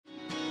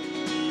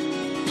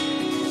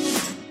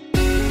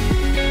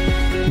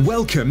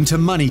Welcome to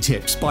Money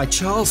Tips by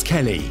Charles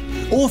Kelly,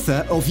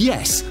 author of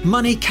Yes,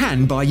 Money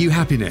Can Buy You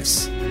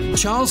Happiness.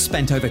 Charles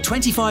spent over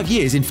 25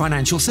 years in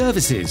financial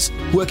services,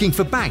 working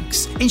for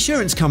banks,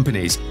 insurance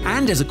companies,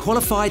 and as a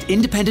qualified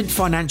independent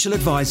financial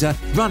advisor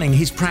running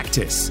his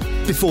practice,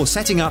 before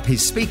setting up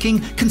his speaking,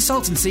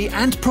 consultancy,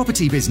 and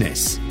property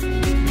business.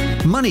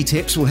 Money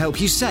Tips will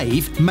help you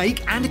save,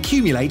 make, and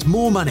accumulate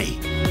more money,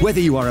 whether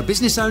you are a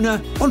business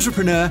owner,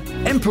 entrepreneur,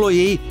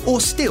 employee,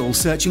 or still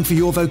searching for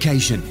your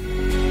vocation.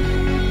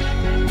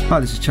 Hi,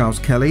 this is Charles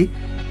Kelly.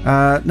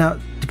 Now,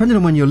 depending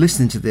on when you're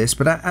listening to this,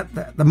 but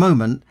at the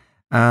moment,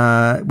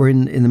 we're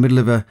in the middle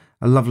of a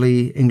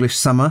lovely English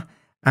summer,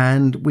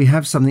 and we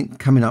have something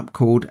coming up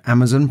called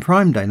Amazon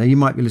Prime Day. Now, you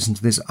might be listening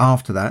to this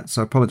after that,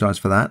 so I apologise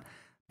for that.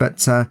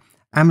 But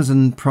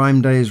Amazon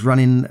Prime Day is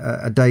running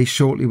a day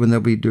shortly when they'll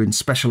be doing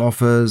special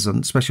offers,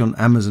 especially on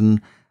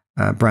Amazon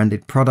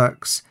branded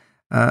products,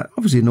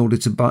 obviously in order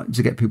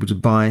to get people to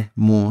buy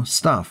more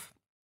stuff.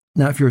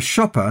 Now, if you're a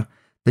shopper,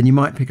 then you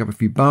might pick up a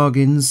few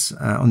bargains.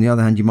 On the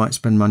other hand, you might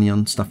spend money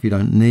on stuff you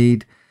don't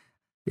need.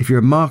 If you're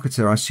a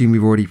marketer, I assume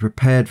you've already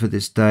prepared for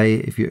this day.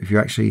 If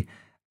you're actually,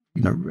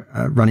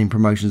 running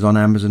promotions on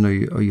Amazon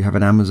or you have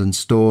an Amazon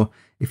store.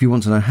 If you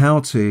want to know how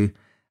to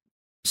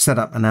set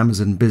up an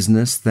Amazon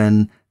business,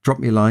 then drop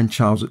me a line,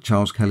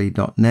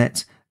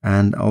 charles@charleskelly.net,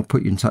 and I'll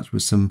put you in touch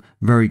with some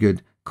very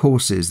good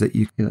courses that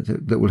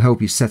that will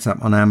help you set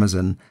up on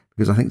Amazon,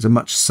 because I think it's a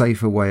much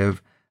safer way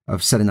of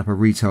setting up a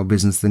retail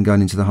business than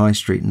going into the high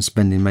street and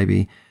spending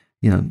maybe,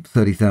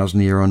 $30,000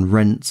 a year on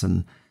rents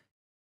and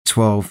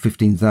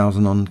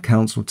 $15,000 on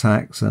council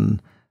tax.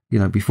 And,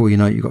 before you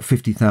know it, you've got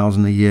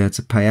 $50,000 a year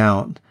to pay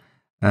out,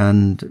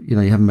 and, you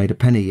haven't made a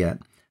penny yet.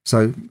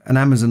 So an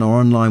Amazon or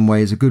online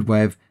way is a good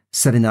way of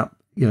setting up,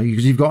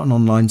 because you've got an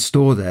online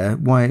store there.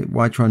 Why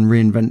try and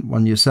reinvent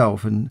one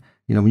yourself? And,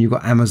 when you've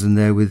got Amazon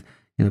there with,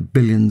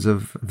 billions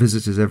of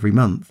visitors every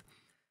month.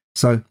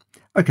 So,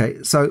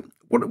 okay. So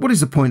what is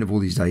the point of all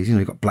these days?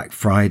 You've got Black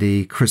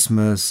Friday,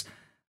 Christmas.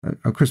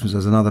 Christmas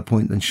is another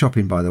point than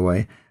shopping, by the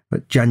way.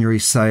 But January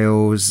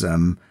sales,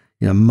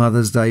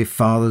 Mother's Day,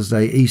 Father's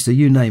Day, Easter,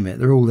 you name it.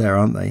 They're all there,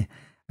 aren't they?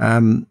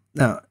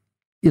 Now,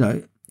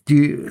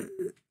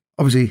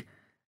 obviously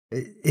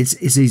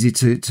it's easy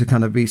to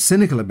kind of be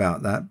cynical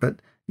about that, but,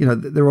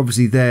 they're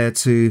obviously there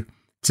to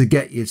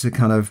get you to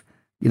kind of,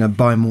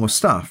 buy more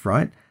stuff,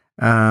 right?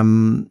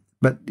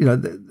 But,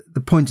 the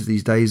point of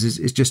these days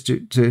is just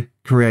to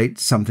create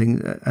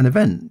something, an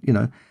event,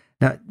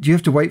 Now, do you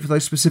have to wait for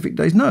those specific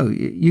days? No,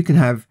 you can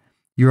have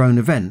your own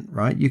event,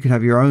 right? You can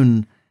have your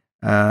own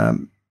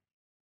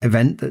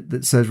event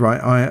that says, right,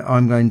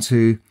 I'm going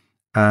to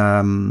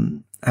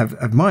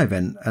have my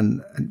event,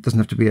 and it doesn't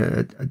have to be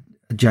a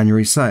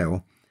January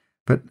sale.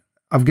 But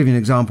I'll give you an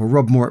example.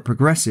 Rob Moore at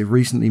Progressive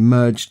recently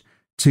merged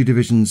two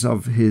divisions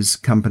of his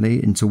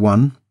company into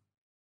one.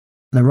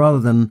 Now, rather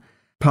than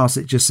pass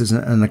it just as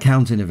an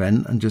accounting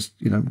event and just,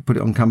 put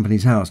it on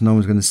Companies House, no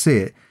one's going to see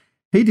it,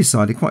 he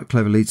decided quite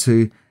cleverly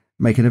to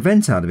make an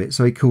event out of it.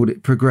 So he called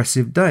it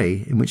Progressive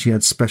Day, in which he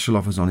had special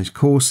offers on his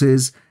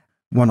courses,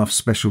 one-off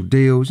special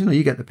deals.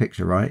 You get the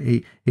picture,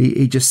 right?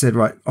 He just said,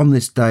 right, on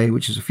this day,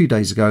 which is a few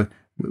days ago,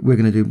 we're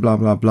going to do blah,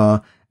 blah, blah.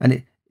 And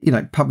it,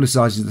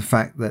 publicizes the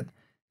fact that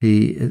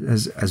he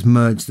has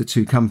merged the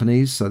two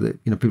companies so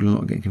that, people are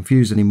not getting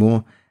confused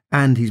anymore.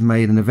 And he's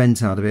made an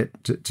event out of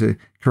it to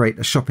create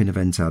a shopping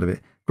event out of it.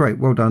 Great.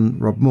 Well done,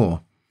 Rob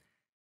Moore.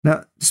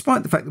 Now,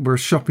 despite the fact that we're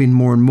shopping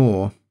more and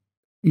more,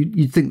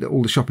 you'd think that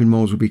all the shopping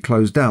malls would be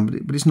closed down,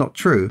 but it's not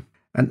true.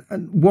 And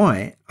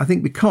why? I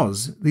think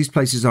because these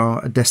places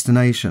are a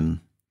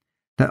destination.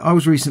 Now, I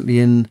was recently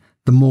in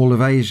the Mall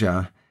of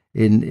Asia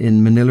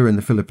in Manila in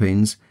the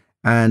Philippines,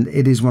 and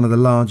it is one of the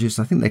largest,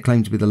 I think they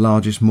claim to be the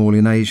largest mall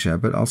in Asia,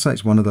 but I'll say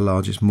it's one of the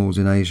largest malls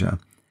in Asia.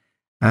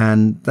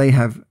 And they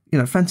have,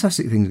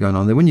 fantastic things going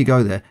on there. When you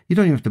go there, you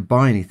don't even have to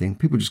buy anything.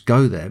 People just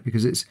go there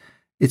because it's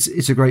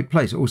a great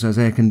place. It also has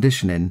air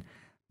conditioning.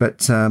 But,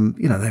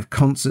 they have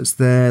concerts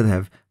there, they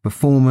have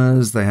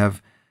performers, they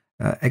have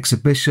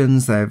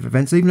exhibitions, they have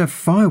events, they even have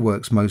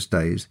fireworks most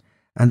days.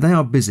 And they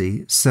are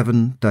busy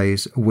 7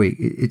 days a week.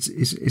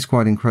 It's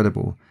quite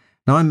incredible.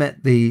 Now, I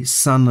met the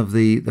son of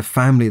the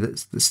family that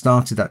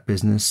started that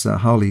business,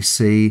 Harley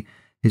C.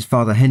 His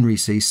father, Henry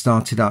C.,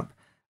 started up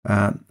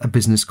a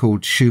business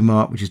called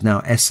Shoemart, which is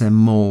now SM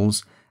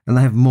Malls. And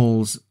they have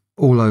malls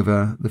all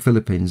over the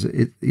Philippines.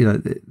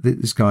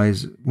 This guy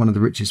is one of the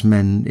richest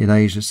men in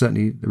Asia,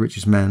 certainly the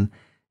richest man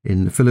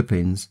in the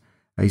Philippines.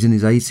 He's in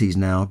his 80s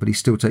now, but he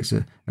still takes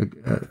an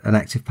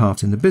active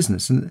part in the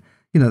business. And,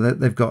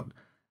 they've got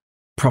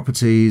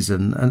properties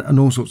and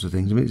all sorts of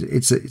things. I mean,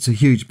 it's a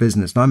huge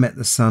business. And I met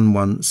the son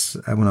once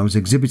when I was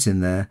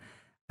exhibiting there,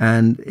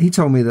 and he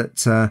told me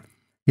that,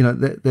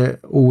 they're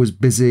always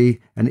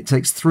busy, and it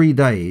takes 3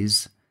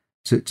 days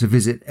to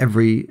visit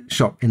every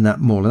shop in that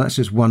mall. And that's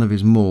just one of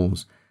his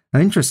malls. Now,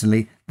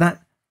 interestingly,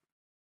 that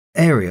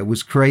area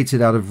was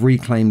created out of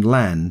reclaimed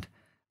land.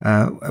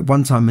 At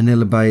one time,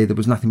 Manila Bay, there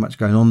was nothing much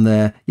going on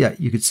there. Yeah,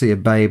 you could see a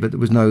bay, but there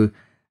was no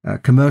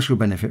commercial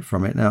benefit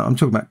from it. Now, I'm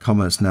talking about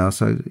commerce now,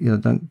 so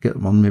don't get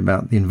on me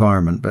about the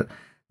environment. But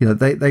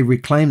they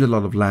reclaimed a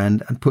lot of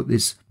land and put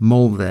this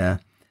mall there,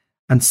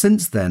 and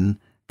since then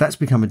that's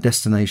become a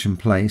destination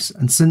place.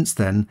 And since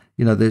then,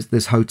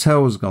 there's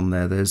hotels gone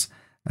there. There's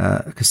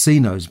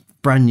casinos,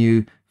 brand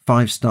new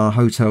 5-star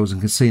hotels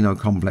and casino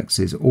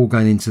complexes, all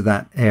going into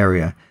that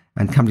area.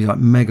 And companies like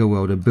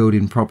Megaworld are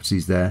building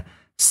properties there,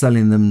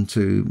 selling them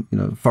to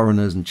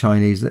foreigners and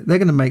Chinese. They're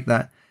going to make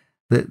that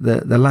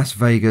the Las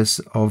Vegas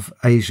of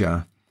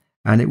Asia,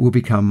 and it will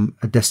become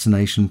a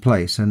destination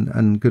place.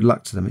 And good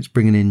luck to them. It's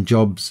bringing in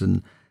jobs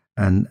and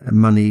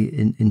money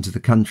into the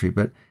country,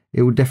 but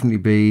it will definitely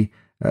be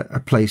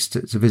a place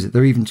to visit.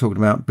 They're even talking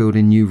about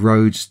building new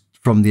roads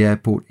from the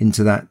airport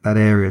into that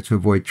area to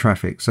avoid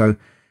traffic. So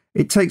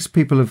it takes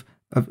people of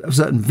a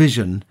certain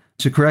vision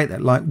to create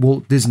that, like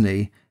Walt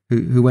Disney,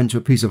 who went to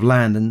a piece of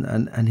land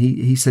and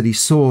he said he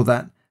saw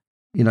that,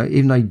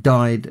 even though he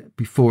died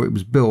before it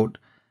was built,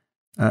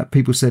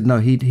 people said no,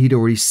 he'd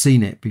already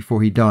seen it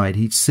before he died.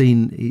 He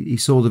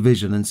saw the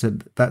vision and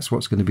said that's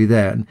what's going to be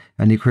there,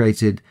 and he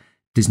created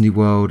Disney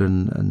World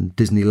and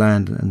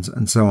Disneyland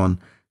and so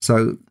on.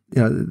 So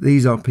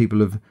these are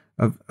people of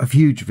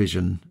huge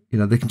vision.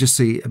 They can just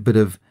see a bit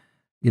of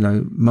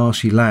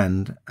marshy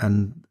land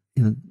and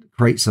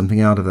create something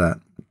out of that.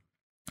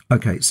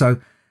 Okay, so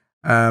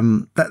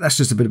that's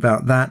just a bit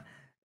about that.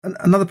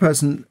 Another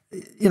person,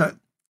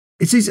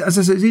 it's easy, as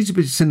I said, it's easy to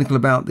be cynical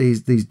about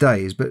these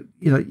days, but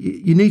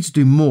you need to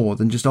do more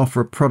than just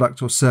offer a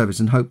product or service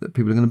and hope that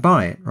people are going to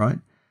buy it, right?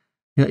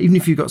 Even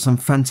if you've got some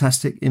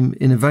fantastic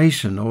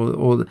innovation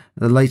or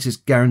the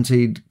latest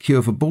guaranteed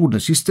cure for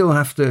baldness, you still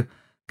have to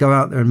go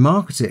out there and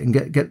market it and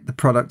get the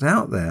product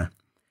out there.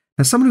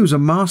 Now, someone who was a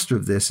master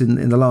of this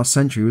in the last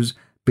century was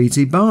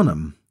B.T.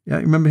 Barnum. Yeah,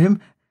 you remember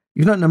him?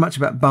 You don't know much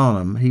about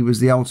Barnum. He was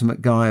the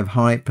ultimate guy of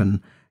hype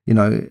and,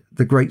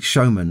 the great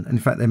showman. In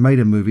fact, they made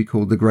a movie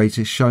called The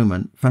Greatest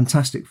Showman.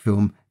 Fantastic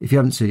film. If you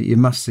haven't seen it, you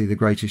must see The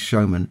Greatest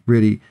Showman.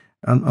 Really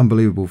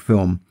unbelievable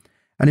film.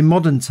 And in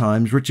modern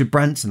times, Richard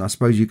Branson, I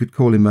suppose you could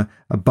call him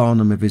a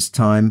Barnum of his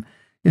time.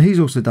 He's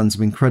also done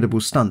some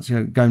incredible stunts,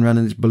 going around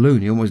in this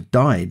balloon. He almost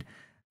died.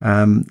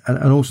 And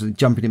also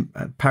jumping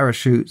in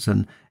parachutes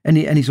and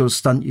any sort of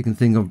stunt you can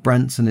think of,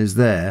 Branson is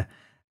there.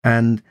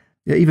 And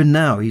even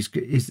now,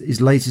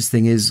 his latest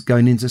thing is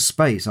going into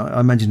space. I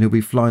imagine he'll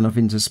be flying off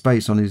into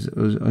space on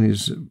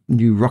his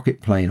new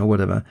rocket plane or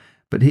whatever.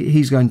 But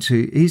he's got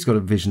a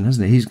vision,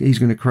 hasn't he? He's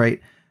going to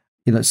create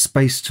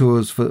space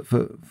tours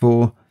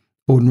for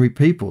ordinary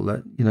people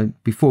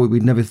that before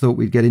we'd never thought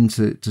we'd get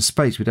into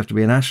space. We'd have to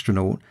be an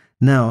astronaut.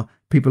 Now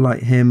people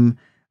like him,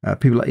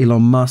 people like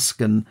Elon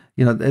Musk, and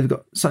they've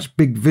got such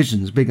big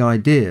visions, big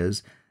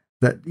ideas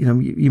that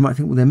you might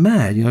think, well, they're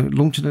mad.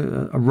 Launching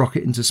a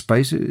rocket into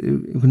space,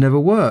 it would never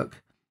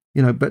work.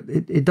 But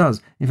it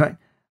does. In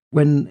fact,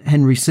 when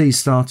Henry C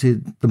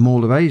started the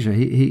Mall of Asia,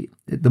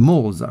 the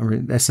malls,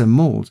 SM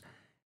Malls,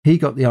 he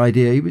got the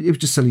idea. He was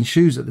just selling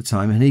shoes at the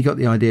time, and he got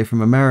the idea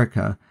from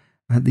America.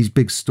 Had these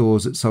big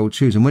stores that sold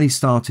shoes, and when he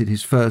started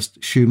his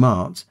first shoe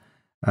mart,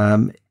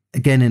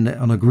 again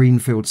on a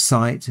greenfield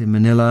site in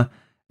Manila,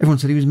 everyone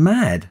said he was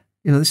mad.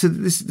 They said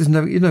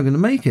you're not going to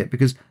make it,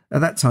 because at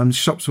that time the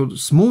shops were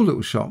small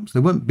little shops.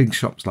 There weren't big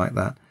shops like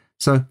that.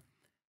 So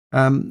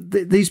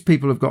these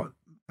people have got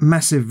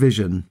massive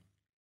vision,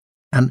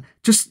 and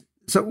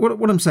so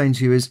what I'm saying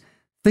to you is,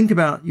 think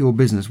about your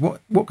business.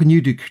 What can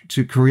you do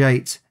to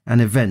create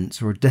an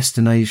event or a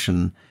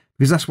destination?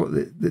 Because that's what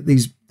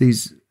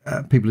these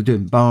people are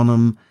doing.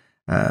 Barnum,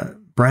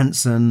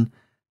 Branson,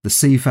 the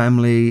C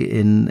family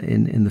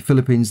in the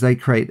Philippines, they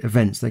create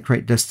events, they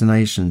create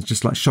destinations,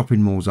 just like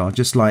shopping malls are,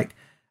 just like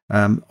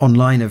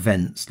online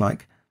events,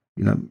 like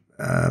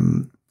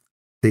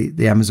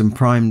the Amazon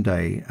Prime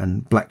Day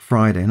and Black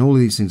Friday, and all of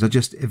these things are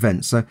just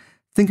events. So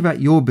think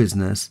about your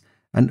business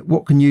and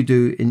what can you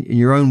do in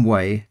your own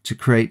way to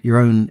create your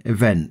own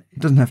event. It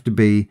doesn't have to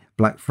be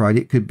Black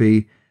Friday. It could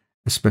be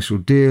a special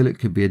deal. It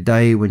could be a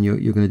day when you're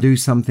going to do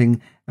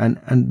something,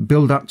 and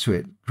build up to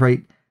it.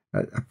 Create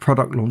a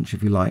product launch,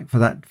 if you like, for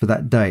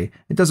that day.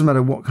 It doesn't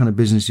matter what kind of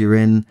business you're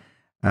in.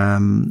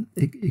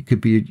 It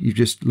could be you've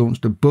just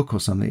launched a book or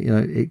something.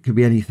 It could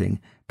be anything.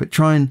 But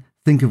try and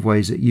think of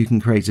ways that you can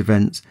create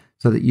events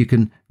so that you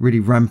can really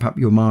ramp up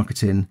your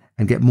marketing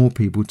and get more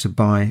people to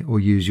buy or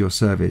use your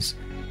service.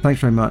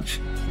 Thanks very much.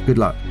 Good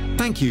luck.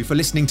 Thank you for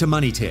listening to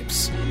Money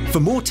Tips. For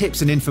more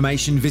tips and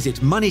information, visit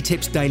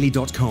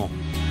moneytipsdaily.com.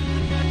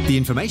 The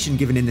information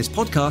given in this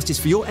podcast is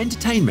for your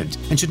entertainment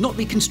and should not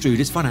be construed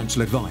as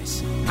financial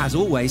advice. As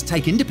always,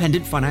 take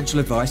independent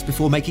financial advice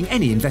before making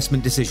any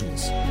investment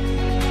decisions.